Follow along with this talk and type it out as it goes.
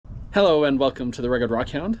Hello and welcome to the Rugged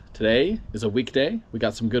Rockhound. Today is a weekday. We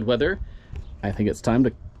got some good weather. I think it's time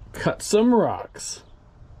to cut some rocks.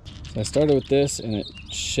 So I started with this and it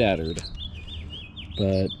shattered,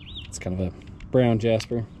 but it's kind of a brown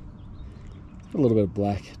jasper. A little bit of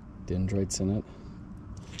black dendrites in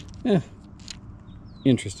it.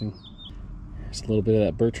 Interesting. There's a little bit of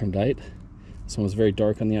that bertrandite. This one was very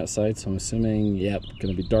dark on the outside, so I'm assuming, yep,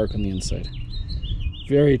 gonna be dark on the inside.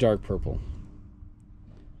 Very dark purple.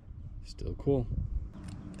 Still cool.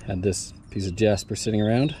 Had this piece of jasper sitting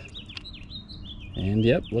around, and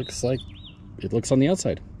yep, looks like it looks on the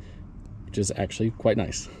outside, which is actually quite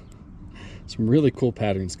nice. Some really cool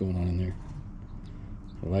patterns going on in there.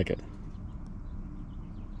 I like it.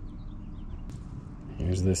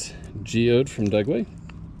 Here's this geode from Dugway.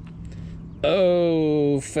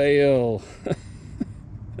 Oh, fail.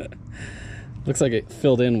 Looks like it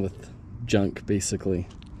filled in with junk, basically.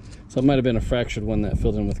 So it might have been a fractured one that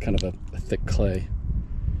filled in with kind of a thick clay.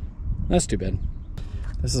 That's too bad.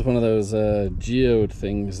 This is one of those geode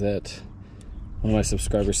things that one of my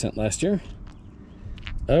subscribers sent last year.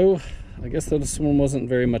 Oh, I guess this one wasn't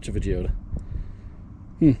very much of a geode.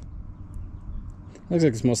 Looks like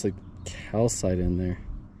it's mostly calcite in there.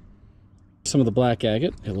 Some of the black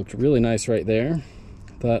agate. It looked really nice right there.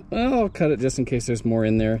 Thought, well, I'll cut it just in case there's more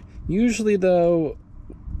in there. Usually, though,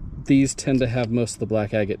 these tend to have most of the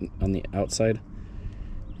black agate on the outside.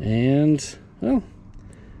 And, well,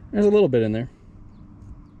 there's a little bit in there.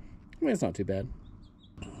 I mean, it's not too bad.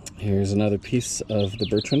 Here's another piece of the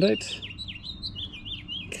bertrandite.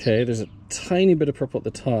 Okay, there's a tiny bit of purple at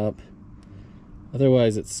the top.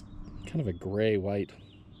 Otherwise, it's kind of a gray-white.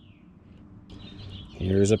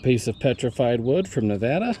 Here's a piece of petrified wood from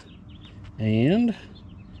Nevada. And,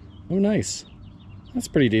 oh, nice. That's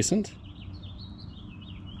pretty decent.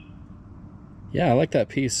 Yeah, I like that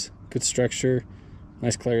piece. Good structure,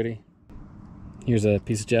 nice clarity. Here's a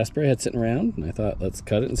piece of jasper I had sitting around, and I thought, let's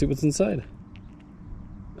cut it and see what's inside.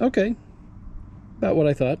 Okay, about what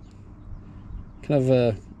I thought. Kind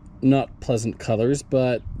of not pleasant colors,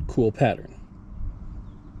 but cool pattern.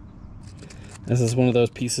 This is one of those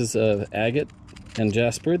pieces of agate and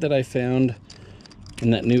jasper that I found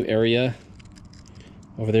in that new area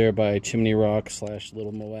over there by Chimney Rock /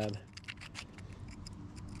 Little Moab.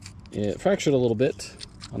 It fractured a little bit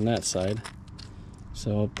on that side,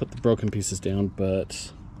 so I'll put the broken pieces down,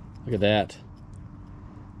 but look at that.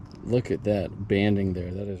 Look at that banding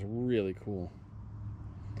there. That is really cool.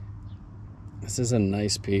 This is a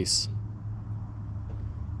nice piece.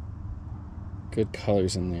 Good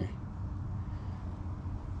colors in there.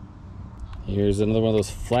 Here's another one of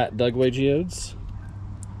those flat Dugway geodes.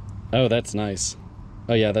 Oh, that's nice.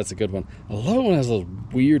 Oh yeah, that's a good one. I love it when it has those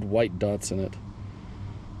weird white dots in it.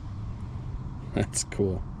 That's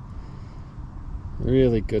cool.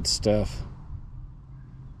 Really good stuff.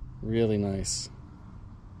 Really nice.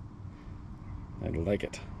 I like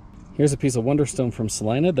it. Here's a piece of Wonderstone from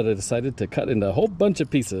Salina that I decided to cut into a whole bunch of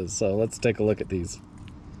pieces. So let's take a look at these.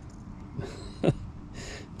 It's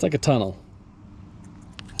like a tunnel.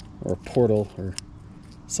 Or a portal or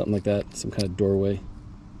something like that. Some kind of doorway.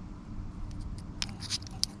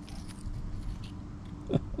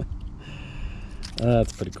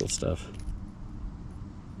 That's pretty cool stuff.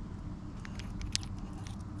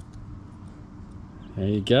 There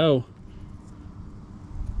you go.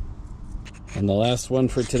 And the last one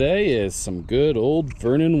for today is some good old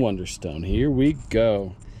Vernon Wonderstone. Here we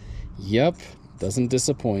go. Yep, doesn't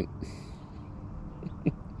disappoint.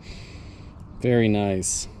 Very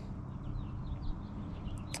nice.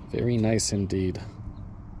 Very nice indeed.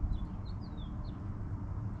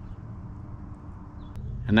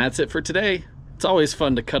 And that's it for today. It's always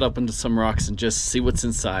fun to cut up into some rocks and just see what's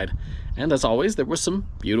inside. And as always, there was some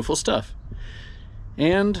beautiful stuff.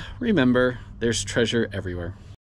 And remember, there's treasure everywhere.